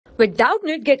With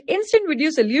Doubtnut, get instant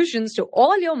video solutions to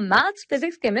all your maths,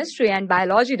 physics, chemistry, and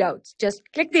biology doubts. Just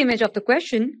click the image of the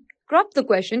question, crop the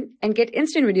question, and get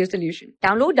instant video solution.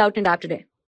 Download Doubtnut app today.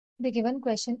 The given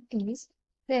question is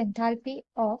the enthalpy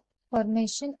of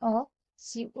formation of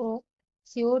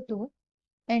CO2,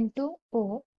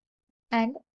 N2O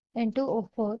and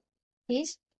N2O4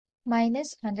 is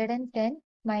minus 110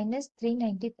 minus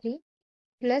 393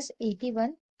 plus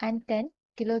 81 and 10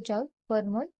 kilojoule per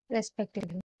mole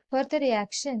respectively. For the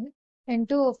reaction,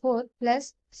 N2O4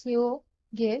 plus CO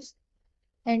gives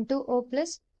N2O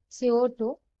plus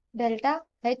CO2, delta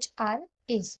HR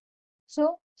is.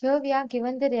 So, here we are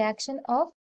given the reaction of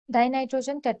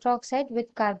dinitrogen tetroxide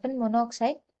with carbon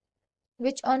monoxide,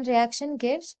 which on reaction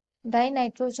gives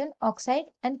dinitrogen oxide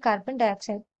and carbon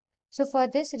dioxide. So, for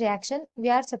this reaction, we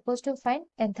are supposed to find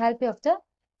enthalpy of the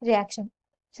reaction.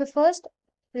 So, first,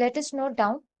 let us note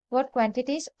down what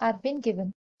quantities are being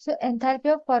given. So,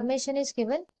 enthalpy of formation is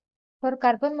given. For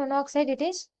carbon monoxide, it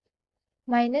is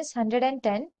minus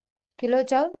 110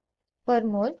 kilojoule per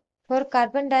mole. For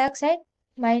carbon dioxide,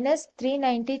 minus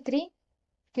 393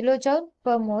 kilojoule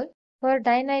per mole. For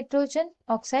dinitrogen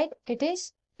oxide, it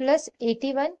is plus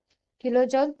 81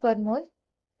 kilojoule per mole.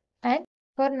 And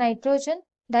for dinitrogen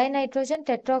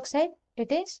tetroxide,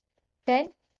 it is 10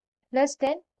 plus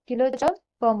 10 kilojoule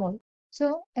per mole.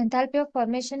 So, enthalpy of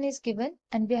formation is given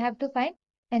and we have to find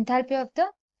enthalpy of the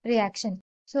reaction.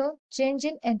 So, change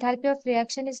in enthalpy of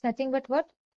reaction is nothing but what?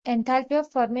 Enthalpy of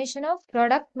formation of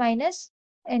product minus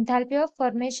enthalpy of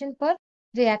formation for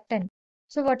reactant.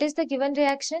 So, what is the given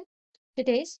reaction? It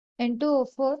is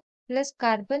N2O4 plus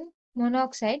carbon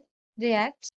monoxide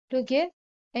reacts to give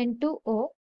N2O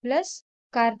plus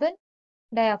carbon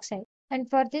dioxide. And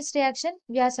for this reaction,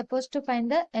 we are supposed to find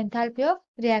the enthalpy of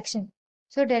reaction.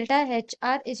 So, delta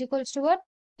HR is equals to what?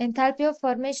 Enthalpy of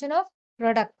formation of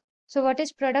product. So, what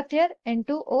is product here?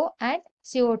 N2O and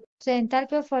CO2. So,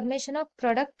 enthalpy of formation of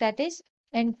product, that is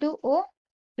N2O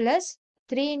plus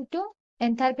 3 into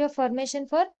enthalpy of formation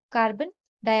for carbon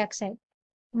dioxide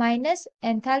minus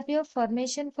enthalpy of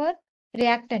formation for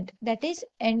reactant, that is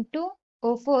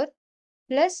N2O4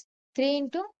 plus 3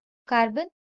 into carbon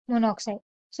monoxide.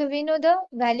 So, we know the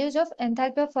values of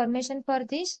enthalpy of formation for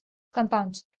these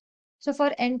compounds. So, for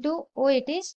N2O, it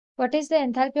is, what is the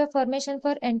enthalpy of formation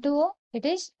for N2O? It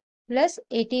is plus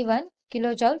 81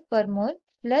 kilojoule per mole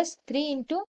plus 3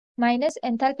 into minus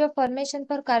enthalpy of formation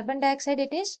for carbon dioxide,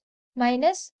 it is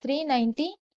minus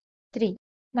 393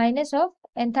 minus of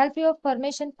enthalpy of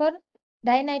formation for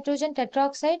dinitrogen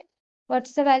tetroxide.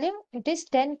 What's the value? It is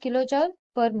 10 kilojoule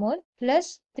per mole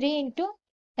plus 3 into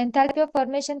enthalpy of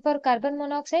formation for carbon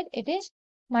monoxide, it is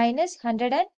minus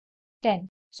 110.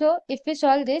 So, if we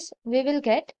solve this, we will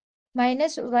get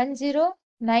minus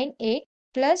 1098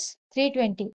 plus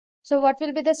 320. So, what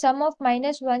will be the sum of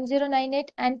minus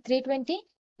 1098 and 320?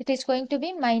 It is going to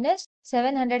be minus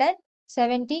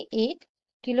 778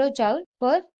 kilojoule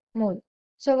per mole.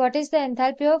 So, what is the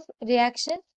enthalpy of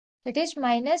reaction? It is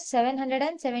minus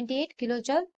 778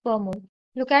 kilojoule per mole.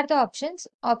 Look at the options.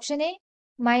 Option A,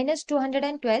 minus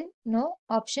 212, no.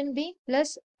 Option B,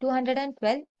 plus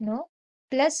 212, no.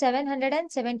 Plus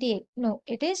 778, no.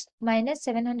 It is minus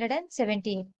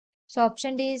 778. So,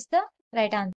 option D is the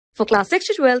right answer. For class 6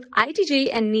 to 12, IIT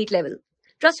JEE and NEET level.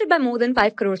 Trusted by more than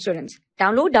 5 crore students.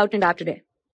 Download Doubtnut app today.